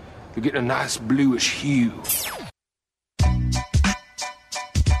plums. They're getting a nice bluish hue.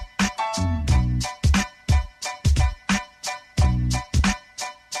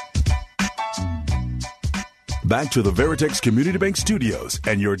 Back to the Veritex Community Bank Studios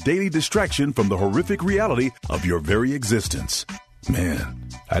and your daily distraction from the horrific reality of your very existence. Man,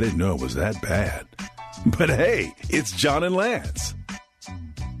 I didn't know it was that bad. But hey, it's John and Lance. All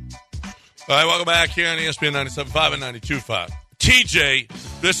right, welcome back here on ESPN 97.5 and 92.5.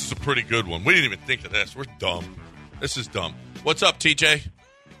 TJ, this is a pretty good one. We didn't even think of this. We're dumb. This is dumb. What's up, TJ?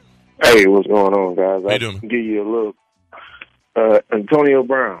 Hey, what's going on, guys? How you doing? I'll give you a look. Antonio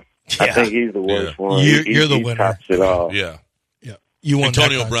Brown. Yeah. I think he's the worst one. You're the he winner. tops it all. Yeah. You won.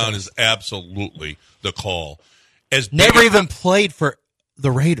 Antonio Brown is absolutely the call. Never even played for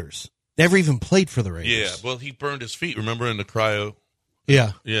the Raiders. Never even played for the Raiders. Yeah, well, he burned his feet, remember, in the cryo?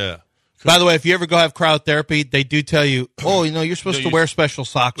 Yeah. Yeah. By the way, if you ever go have cryotherapy, they do tell you, you're supposed to wear special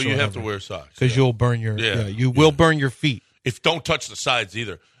socks. Well, you have to wear socks. Because you'll burn your will burn your feet. If don't touch the sides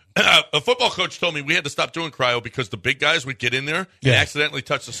either. A football coach told me we had to stop doing cryo because the big guys would get in there and accidentally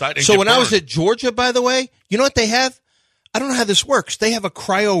touch the side. And so get when burned. I was at Georgia, by the way, you know what they have? I don't know how this works. They have a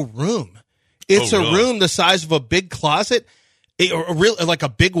cryo room. It's a room the size of a big closet, like a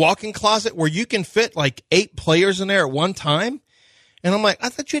big walk-in closet where you can fit like 8 players in there at one time. And I'm like, I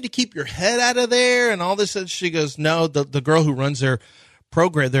thought you had to keep your head out of there and all this. And she goes, no, the girl who runs their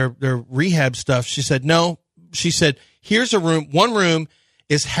program, their rehab stuff, she said, no. She said, here's a room. One room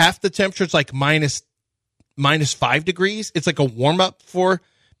is half the temperature. It's like minus 5 degrees. It's like a warm-up for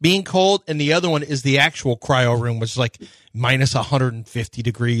being cold. And the other one is the actual cryo room, which is like minus 150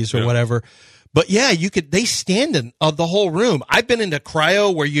 degrees or whatever. But yeah, they stand in the whole room. I've been into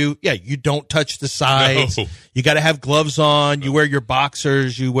cryo where you don't touch the sides. No. You got to have gloves on. You wear your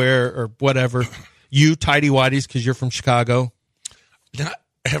boxers. You wear or whatever. You tighty whities because you're from Chicago. Not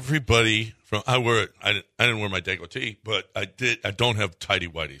everybody from I didn't wear my décolleté, but I did. I don't have tighty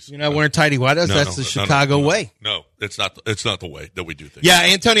whities. You're not wearing tighty whities. That's the Chicago way. No, it's not. It's not the way that we do things. Yeah,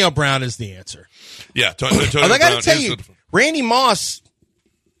 Antonio Brown is the answer. Yeah, Antonio Brown. I got to tell you, Randy Moss.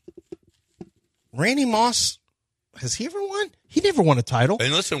 Has he ever won? He never won a title.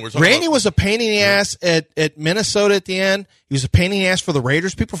 And listen, Randy was a pain in the ass at Minnesota at the end. He was a pain in the ass for the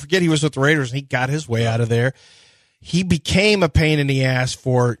Raiders. People forget he was with the Raiders, and he got his way out of there. He became a pain in the ass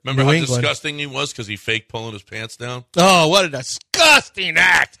for New England. Remember how disgusting he was because he faked pulling his pants down? Oh, what a disgusting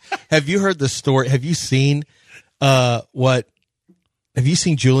act. Have you heard the story? Have you seen Have you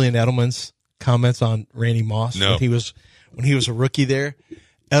seen Julian Edelman's comments on Randy Moss? No. When he was a rookie there?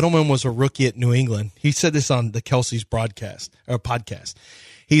 Edelman was a rookie at New England. He said this on the Kelsey's podcast.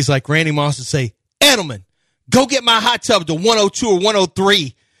 He's like, Randy Moss would say, Edelman, go get my hot tub to 102 or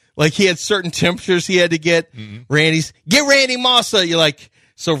 103. Like he had certain temperatures he had to get. Mm-hmm. Get Randy Moss.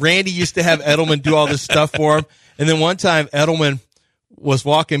 So Randy used to have Edelman do all this stuff for him. And then one time Edelman was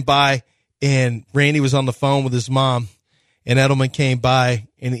walking by and Randy was on the phone with his mom. And Edelman came by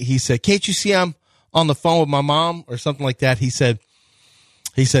and he said, can't you see I'm on the phone with my mom or something like that? He said,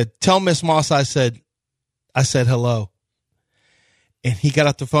 tell Miss Moss I said hello. And he got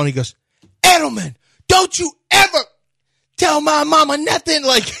off the phone. He goes, Edelman, don't you ever tell my mama nothing.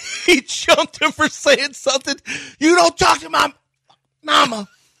 Like he jumped him for saying something. You don't talk to my mama.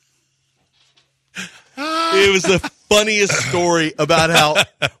 It was the funniest story about how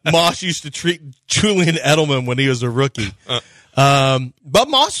Moss used to treat Julian Edelman when he was a rookie. But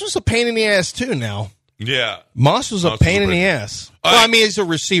Moss was a pain in the ass too now. Yeah. Moss was a pain in the ass. Well, I mean, he's a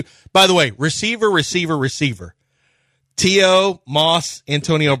receiver. By the way, receiver. T.O., Moss,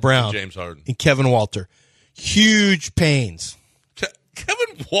 Antonio Brown. James Harden. And Kevin Walter. Huge pains.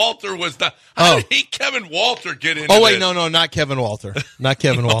 Kevin Walter was not. How did Kevin Walter get in? Oh, wait, no, not Kevin Walter. Not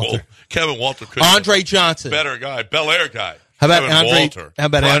Kevin Walter. Kevin Walter could Andre Johnson. Better guy. Bel Air guy. How about Kevin Andre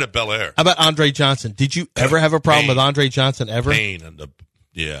Walter? Bel Air. How about Andre Johnson? Did you ever have a problem with Andre Johnson ever? Pain in the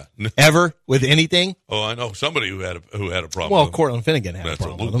Yeah. Ever with anything? Oh, I know somebody who had a problem. Well, with him. Cortland Finnegan had a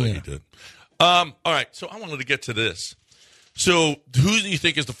problem with him. Absolutely, he did. All right, so I wanted to get to this. So, who do you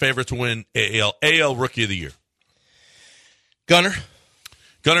think is the favorite to win AL Rookie of the Year? Gunnar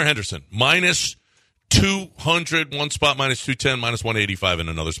Henderson, minus 200, one spot, minus 210, minus 185 in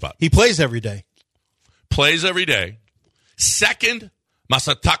another spot. He plays every day. Second,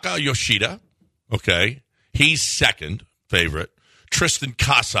 Masataka Yoshida. Okay. He's second favorite. Tristan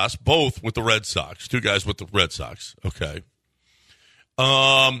Casas, both with the Red Sox. Two guys with the Red Sox. Okay.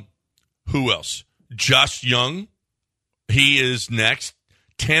 Who else? Josh Young. He is next.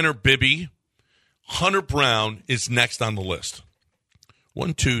 Tanner Bibby. Hunter Brown is next on the list.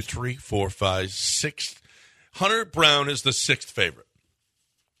 1, 2, 3, 4, 5, 6. Hunter Brown is the sixth favorite.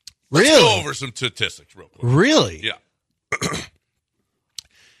 Let's go over some statistics real quick. Really? Yeah.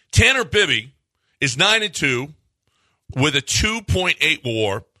 Tanner Bibby is 9-2 with a 2.8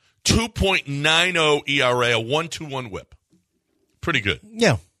 WAR, 2.90 ERA, a 1.21 WHIP. Pretty good.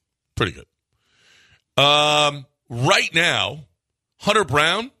 Yeah. Pretty good. Right now, Hunter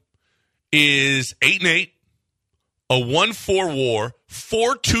Brown is 8-8, a 1.4 WAR,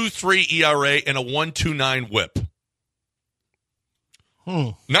 4.23 ERA, and a 1.29 WHIP.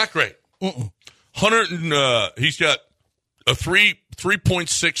 Not great. Hunter, he's got a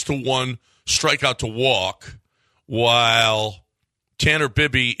 3.6 to 1 strikeout to walk, while Tanner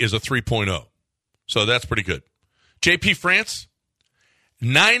Bibby is a 3.0. So that's pretty good. JP France,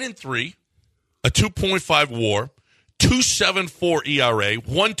 9-3, a 2.5 WAR, 2.74 ERA,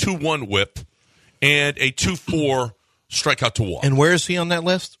 1.21 WHIP, and a 2.4 strikeout to walk. And where is he on that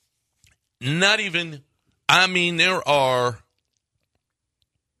list? Not even. I mean, there are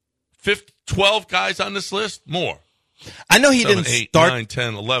 12 guys on this list. More. I know he 7, didn't 8, start. 9,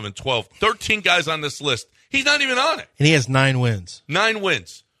 10, 11, 12, 13 guys on this list. He's not even on it. And he has 9 wins. 9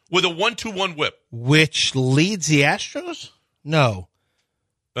 wins with a 1.21 WHIP. Which leads the Astros? No.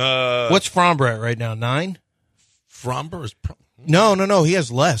 What's Fromber at right now? 9? Fromber is... No. He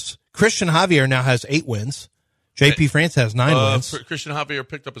has less. Christian Javier now has 8 wins. JP France has 9 wins. Christian Javier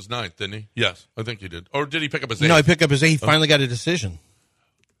picked up his 9th, didn't he? Yes, I think he did. Or did he pick up his 8th? No, he picked up his 8th. He finally got a decision.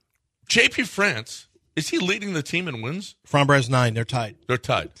 JP France, is he leading the team in wins? Fromber has 9. They're tied.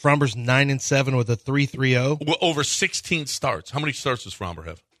 Fromber's 9-7 with a 3.30. Well, over 16 starts. How many starts does Fromber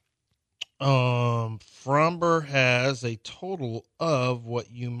have? Fromber has a total of what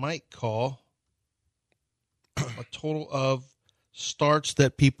you might call a total of starts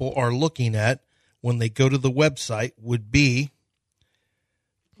that people are looking at when they go to the website would be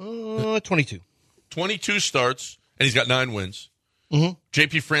 22. 22 starts, and he's got 9 wins. Mm-hmm.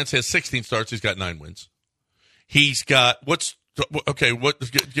 JP France has 16 starts. He's got 9 wins. He's got give me all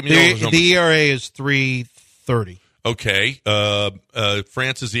those numbers. The ERA is 3.30. Okay.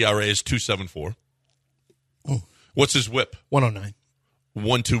 France's ERA is 2.74. What's his WHIP? 109.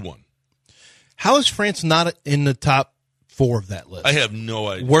 1.21. How is France not in the top 4 of that list? I have no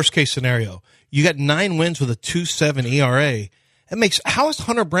idea. Worst case scenario. You got 9 wins with a 2.7 ERA. How is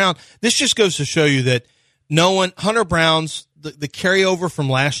Hunter Brown? This just goes to show you that Hunter Brown's the carryover from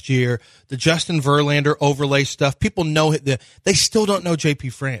last year, the Justin Verlander overlay stuff, people know it. They still don't know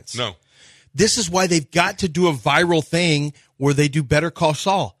JP France. No. This is why they've got to do a viral thing where they do Better Call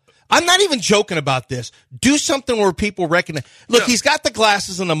Saul. I'm not even joking about this. Do something where people recognize. Look, He's got the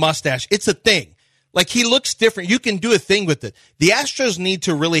glasses and the mustache. It's a thing. Like, he looks different. You can do a thing with it. The Astros need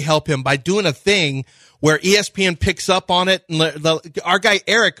to really help him by doing a thing where ESPN picks up on it. And our guy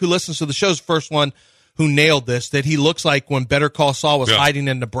Eric, who listens to the show's first one, who nailed this, that he looks like when Better Call Saul was hiding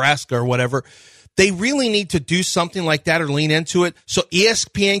in Nebraska or whatever. They really need to do something like that or lean into it so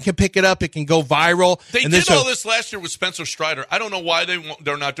ESPN can pick it up. It can go viral. They did all this last year with Spencer Strider. I don't know why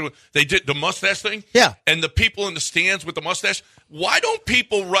they're not doing it. They did the mustache thing. Yeah. And the people in the stands with the mustache. Why don't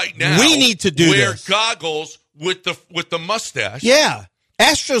people right now we need to wear goggles with the mustache? Yeah.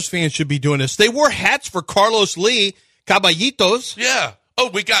 Astros fans should be doing this. They wore hats for Carlos Lee, Caballitos. Yeah. Oh,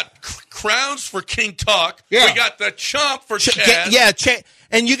 we got crowns for King Tuck. Yeah. We got the chump for Chaz.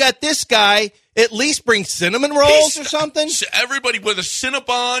 And you got this guy, at least bring cinnamon rolls or something. Everybody with a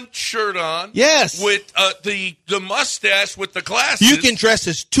Cinnabon shirt on. Yes. With the mustache with the glasses. You can dress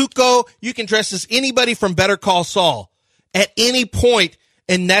as Tuco. You can dress as anybody from Better Call Saul at any point,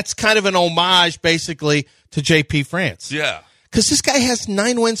 and that's kind of an homage, basically, to JP France. Yeah. Because this guy has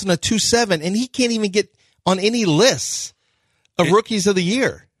 9 wins and a 2.7, and he can't even get on any lists of rookies of the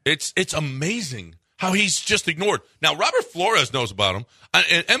year. It's amazing how he's just ignored. Now, Robert Flores knows about him. And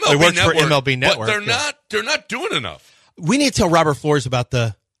MLB he works Network, for MLB Network. But they're not doing enough. We need to tell Robert Flores about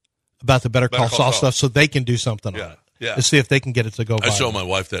the Better Call Saul stuff so they can do something on it. to see if they can get it to go viral. I showed my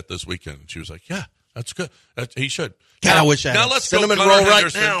wife that this weekend, and she was like, "Yeah, that's good. He should." God, I wish I now had let's cinnamon go roll Gunnar right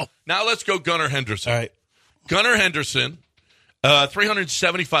Henderson. now. Now let's go Gunnar Henderson. All right, Gunnar Henderson,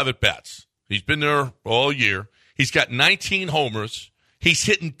 375 at bats. He's been there all year. He's got 19 homers. He's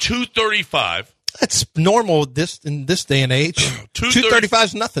hitting 235. That's normal in this day and age. 235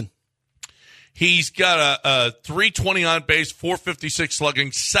 is nothing. He's got a 320 on base, 456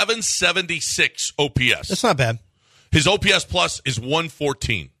 slugging, 776 OPS. That's not bad. His OPS plus is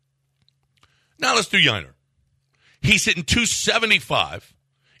 114. Now let's do Yiner. He's hitting 275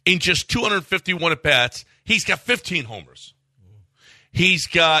 in just 251 at bats. He's got 15 homers. He's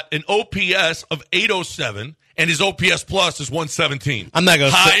got an OPS of 807, and his OPS plus is 117. I'm not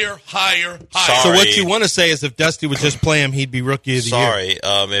going to higher. Sorry. So what you want to say is if Dusty would just play him, he'd be rookie of the year. Sorry,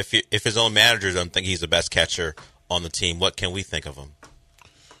 if his own manager doesn't think he's the best catcher on the team, what can we think of him?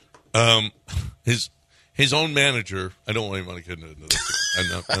 His own manager. I don't want to get into this. I'm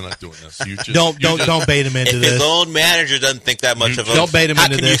not doing this. You just, don't bait him into if this. His own manager doesn't think that much of him. Don't bait him How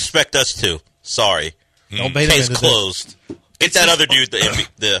into can you expect us to? Sorry. Don't bait him Case into closed. Get that other dude.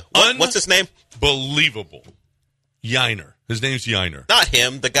 What's his name? Unbelievable. Yiner. His name's Yiner. Not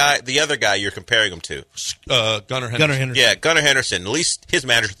him. The other guy you're comparing him to. Gunnar Henderson. Yeah, Gunnar Henderson. At least his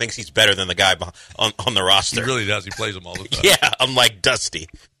manager thinks he's better than the guy on the roster. He really does. He plays him all the time. Yeah, unlike Dusty.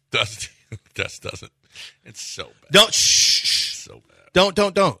 Dusty doesn't. It's so bad. Don't. Shh. So bad. Don't.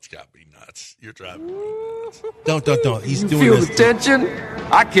 It's got to be nuts. You're driving me nuts. Don't. He's doing Feel this. the tension?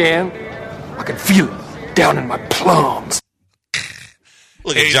 I can feel it down in my plums.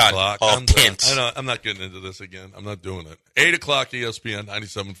 Look at John, all tense. I'm not getting into this again. I'm not doing it. 8 o'clock ESPN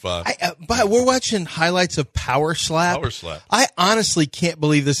 97.5. But we're watching highlights of Power Slap. Power Slap. I honestly can't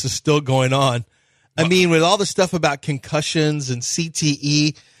believe this is still going on. I mean, with all the stuff about concussions and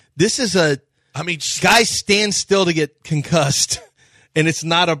CTE, this is guys stand still to get concussed, and it's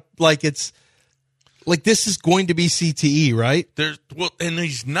not this is going to be CTE, right? And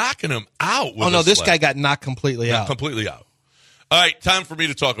he's knocking him out. Oh no, this guy got knocked completely out. Completely out. All right, time for me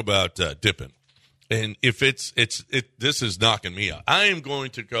to talk about dipping, and if this is knocking me out. I am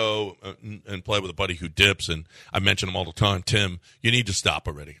going to go and play with a buddy who dips, and I mention him all the time. Tim, you need to stop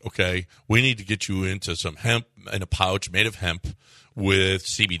already. Okay, we need to get you into some hemp in a pouch made of hemp with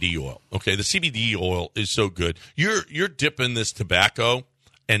CBD oil. Okay, the CBD oil is so good. You're dipping this tobacco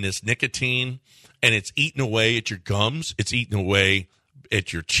and this nicotine, and it's eating away at your gums. It's eating away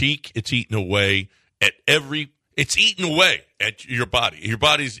at your cheek. It's eating away at It's eaten away at your body. Your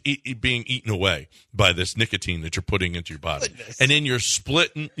body's being eaten away by this nicotine that you're putting into your body. Goodness. And then you're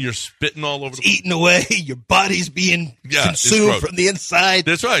spitting all over the place. Eaten away. Your body's being consumed from the inside.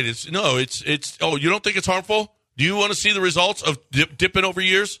 That's right. You don't think it's harmful? Do you want to see the results of dipping over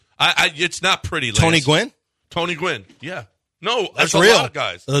years? It's not pretty, Lance. Tony Gwynn? Yeah. No, that's real. A lot of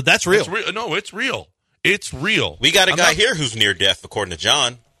guys. That's real. No, it's real. It's real. We got a guy here who's near death, according to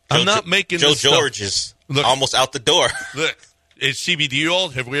John. I'm not making Joe this George stuff. is almost out the door. Look, is CBD oil?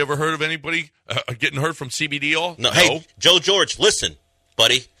 Have we ever heard of anybody getting hurt from CBD oil? No. Hey, Joe George, listen,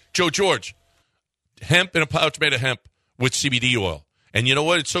 buddy. Joe George, hemp in a pouch made of hemp with CBD oil. And you know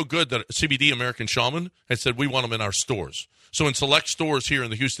what? It's so good that CBD American Shaman has said we want them in our stores. So in select stores here in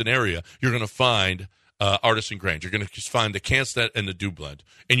the Houston area, you're going to find Artisan Grange. You're going to find the Cansnet and the Dew Blend.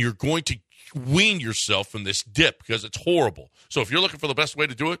 And you're going to wean yourself from this dip because it's horrible. So if you're looking for the best way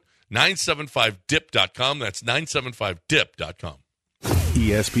to do it, 975dip.com. That's 975dip.com.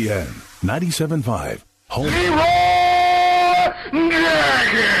 ESPN 97.5. Home. Leroy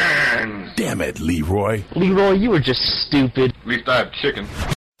Jenkins! Damn it, Leroy. Leroy, you were just stupid. At least I have chicken.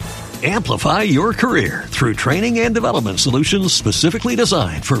 Amplify your career through training and development solutions specifically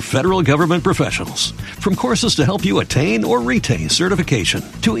designed for federal government professionals. From courses to help you attain or retain certification,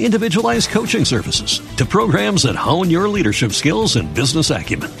 to individualized coaching services, to programs that hone your leadership skills and business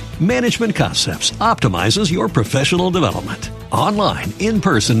acumen, Management Concepts optimizes your professional development. Online, in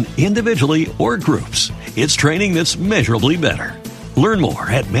person, individually, or groups, it's training that's measurably better. Learn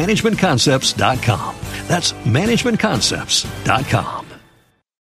more at managementconcepts.com. That's managementconcepts.com.